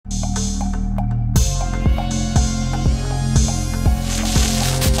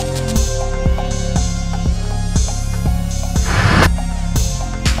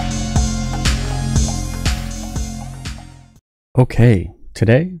Okay,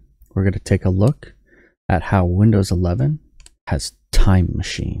 today we're going to take a look at how Windows 11 has Time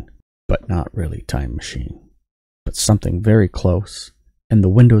Machine, but not really Time Machine, but something very close in the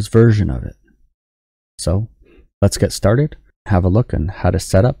Windows version of it. So let's get started, have a look on how to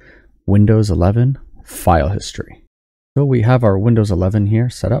set up Windows 11 file history. So we have our Windows 11 here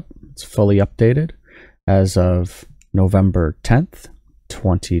set up. It's fully updated as of November 10th,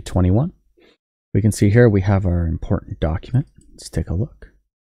 2021. We can see here we have our important document. Let's take a look.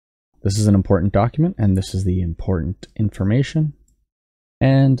 This is an important document, and this is the important information.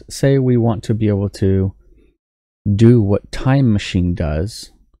 And say we want to be able to do what Time Machine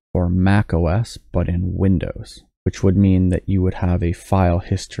does for Mac OS, but in Windows, which would mean that you would have a file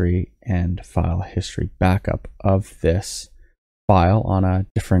history and file history backup of this file on a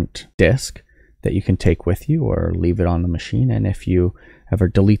different disk that you can take with you or leave it on the machine. And if you ever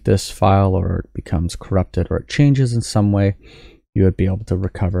delete this file or it becomes corrupted or it changes in some way, you would be able to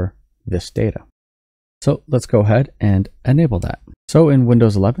recover this data. So let's go ahead and enable that. So in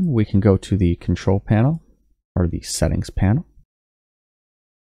Windows 11, we can go to the control panel or the settings panel.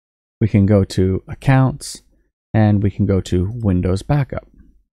 We can go to accounts and we can go to Windows backup.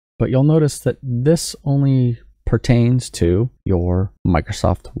 But you'll notice that this only pertains to your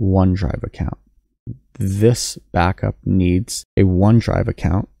Microsoft OneDrive account. This backup needs a OneDrive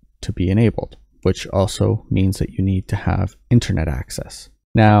account to be enabled, which also means that you need to have internet access.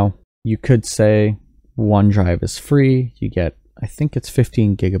 Now, you could say OneDrive is free. You get, I think it's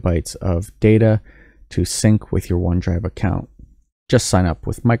 15 gigabytes of data to sync with your OneDrive account. Just sign up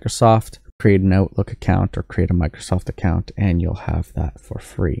with Microsoft, create an Outlook account or create a Microsoft account, and you'll have that for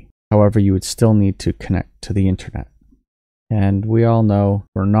free. However, you would still need to connect to the internet. And we all know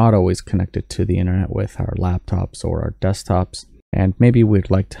we're not always connected to the internet with our laptops or our desktops, and maybe we'd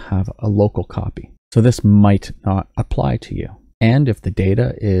like to have a local copy. So this might not apply to you. And if the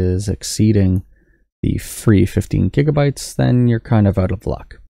data is exceeding the free 15 gigabytes, then you're kind of out of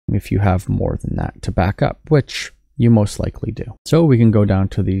luck if you have more than that to back up, which you most likely do. So we can go down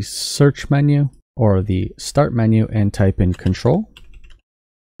to the search menu or the start menu and type in control.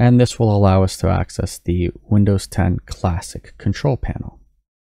 And this will allow us to access the Windows 10 Classic control panel.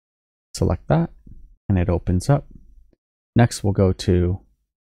 Select that and it opens up. Next, we'll go to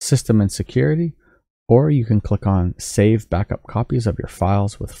System and Security, or you can click on Save Backup Copies of your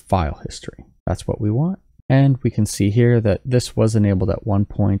files with File History. That's what we want. And we can see here that this was enabled at one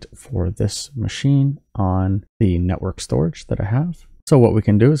point for this machine on the network storage that I have. So what we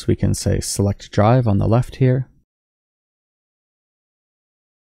can do is we can say Select Drive on the left here.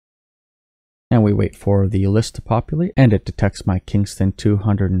 And we wait for the list to populate, and it detects my Kingston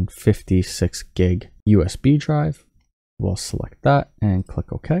 256 gig USB drive. We'll select that and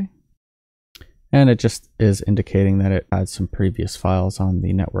click OK. And it just is indicating that it had some previous files on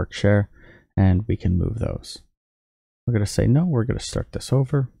the network share, and we can move those. We're going to say no, we're going to start this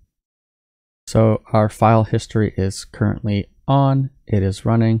over. So our file history is currently on, it is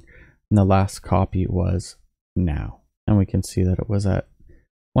running, and the last copy was now. And we can see that it was at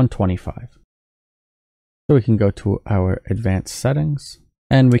 125. So we can go to our advanced settings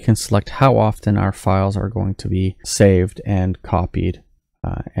and we can select how often our files are going to be saved and copied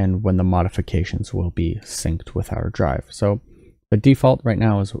and when the modifications will be synced with our drive. So the default right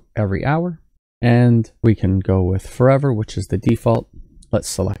now is every hour, and we can go with forever, which is the default. Let's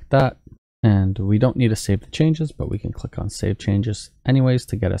select that, and we don't need to save the changes, but we can click on Save Changes anyways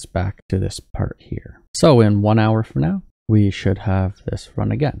to get us back to this part here. So in 1 hour from now, we should have this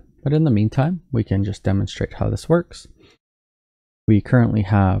run again. But in the meantime, we can just demonstrate how this works. We currently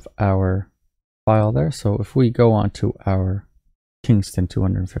have our file there. So if we go on to our Kingston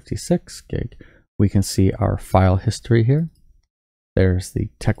 256 gig, we can see our file history here. There's the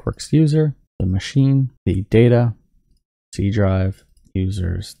Techworks user, the machine, the data, C drive,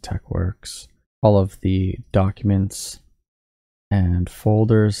 users, Techworks, all of the documents and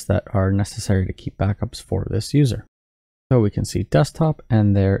folders that are necessary to keep backups for this user. So we can see desktop,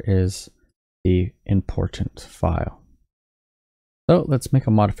 and there is the important file. So let's make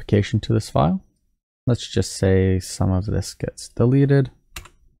a modification to this file. Let's just say some of this gets deleted.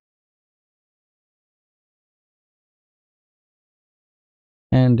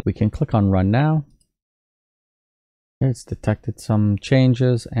 And we can click on Run Now. It's detected some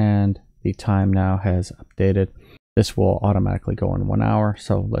changes and the time now has updated. This will automatically go in 1 hour.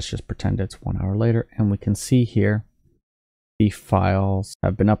 So let's just pretend it's 1 hour later, and we can see here the files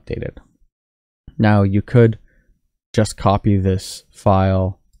have been updated. Now you could just copy this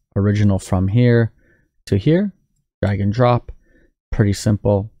file original from here to here, drag and drop, pretty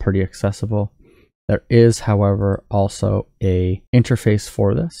simple, pretty accessible. There is, however, also a interface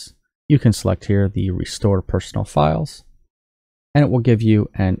for this. You can select here the Restore Personal Files, and it will give you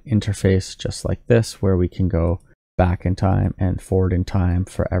an interface just like this, where we can go back in time and forward in time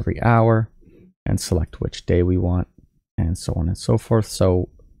for every hour and select which day we want, and so on and so forth. So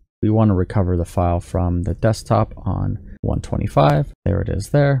we want to recover the file from the desktop on 125. There it is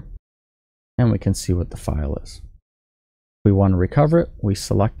there. And we can see what the file is. If we want to recover it, we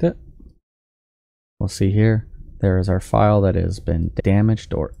select it. We'll see here, there is our file that has been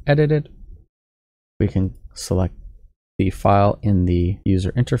damaged or edited. We can select the file in the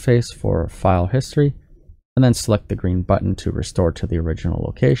user interface for file history, and then select the green button to restore to the original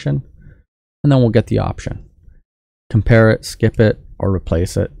location. And then we'll get the option. Compare it, skip it, or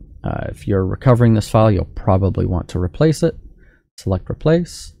replace it. If you're recovering this file, you'll probably want to replace it. Select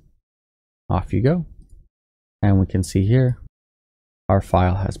replace. Off you go. And we can see here, our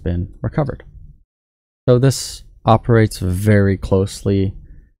file has been recovered. So this operates very closely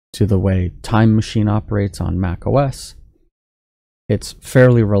to the way Time Machine operates on Mac OS. It's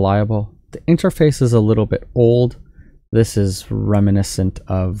fairly reliable. The interface is a little bit old. This is reminiscent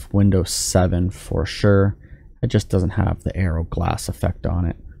of Windows 7 for sure. It just doesn't have the arrow glass effect on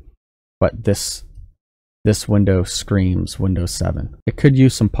it. But this window screams Windows 7. It could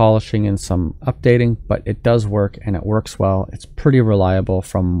use some polishing and some updating, but it does work and it works well. It's pretty reliable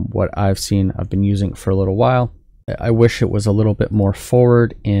from what I've seen. I've been using it for a little while. I wish it was a little bit more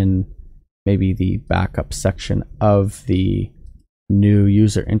forward in maybe the backup section of the new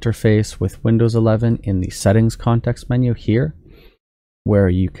user interface with Windows 11 in the settings context menu here, where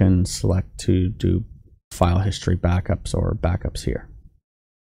you can select to do file history backups or backups here.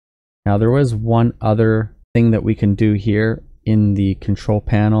 Now there was one other thing that we can do here in the control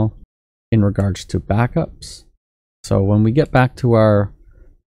panel in regards to backups. So when we get back to our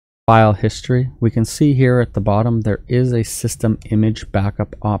file history, we can see here at the bottom there is a system image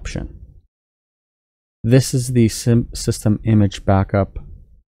backup option. This is the system image backup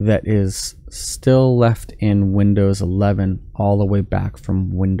that is still left in Windows 11 all the way back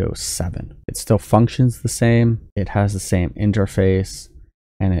from Windows 7. It still functions the same, it has the same interface,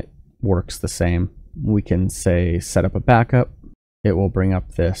 and it works the same. We can say set up a backup. It will bring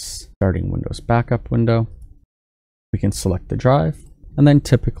up this starting Windows backup window. We can select the drive, and then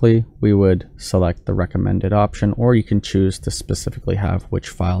typically we would select the recommended option, or you can choose to specifically have which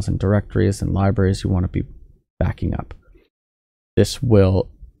files and directories and libraries you want to be backing up. This will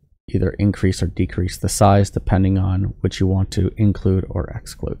either increase or decrease the size depending on which you want to include or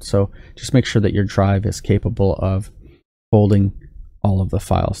exclude. So just make sure that your drive is capable of holding all of the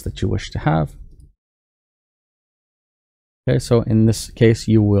files that you wish to have. Okay, so in this case,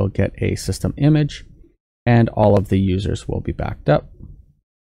 you will get a system image and all of the users will be backed up.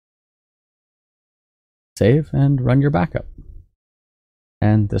 Save and run your backup.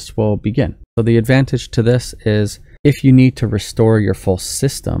 And this will begin. So the advantage to this is if you need to restore your full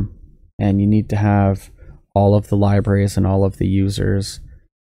system and you need to have all of the libraries and all of the users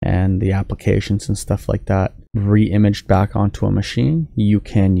and the applications and stuff like that re-imaged back onto a machine, you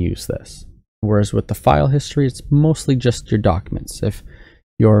can use this. Whereas with the file history, it's mostly just your documents. If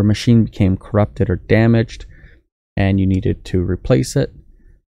your machine became corrupted or damaged and you needed to replace it,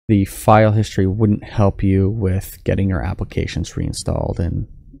 the file history wouldn't help you with getting your applications reinstalled and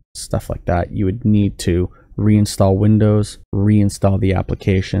stuff like that. You would need to reinstall Windows, reinstall the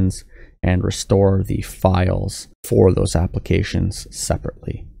applications, and restore the files for those applications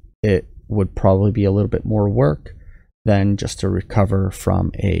separately. It would probably be a little bit more work than just to recover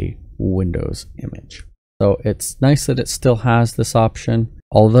from a Windows image. So it's nice that it still has this option,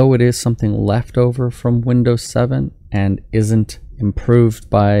 although it is something left over from Windows 7 and isn't improved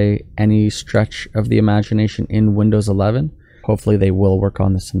by any stretch of the imagination in Windows 11. Hopefully they will work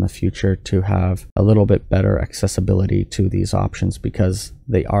on this in the future to have a little bit better accessibility to these options, because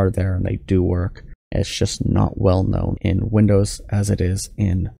they are there and they do work. It's just not well known in Windows as it is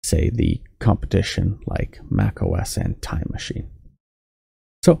in, say, the competition like Mac OS and Time Machine.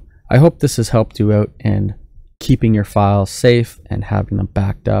 So I hope this has helped you out in keeping your files safe and having them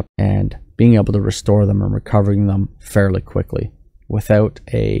backed up and being able to restore them and recovering them fairly quickly without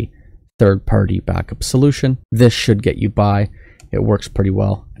a third-party backup solution. This should get you by. It works pretty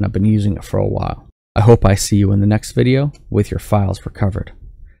well, and I've been using it for a while. I hope I see you in the next video with your files recovered.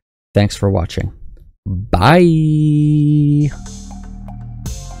 Thanks for watching. Bye!